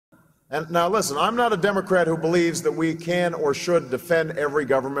And now listen, I'm not a Democrat who believes that we can or should defend every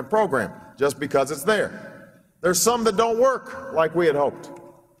government program just because it's there. There's some that don't work like we had hoped.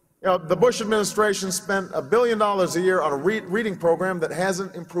 You know, the Bush administration spent $1 billion a year on a reading program that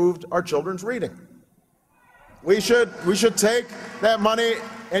hasn't improved our children's reading. We should take that money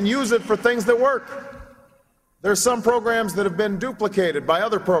and use it for things that work. There's some programs that have been duplicated by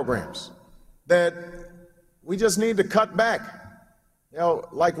other programs that we just need to cut back. You know,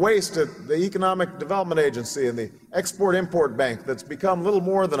 like waste at the Economic Development Agency and the Export-Import Bank that's become little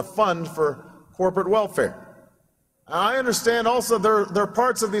more than a fund for corporate welfare. I understand also there are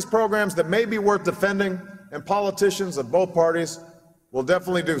parts of these programs that may be worth defending, and politicians of both parties will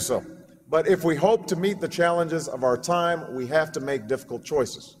definitely do so. But if we hope to meet the challenges of our time, we have to make difficult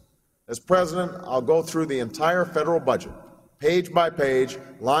choices. As president, I'll go through the entire federal budget, page by page,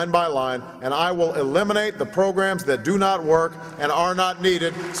 line by line, and I will eliminate the programs that do not work and are not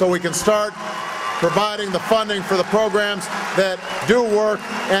needed so we can start providing the funding for the programs that do work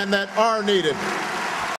and that are needed.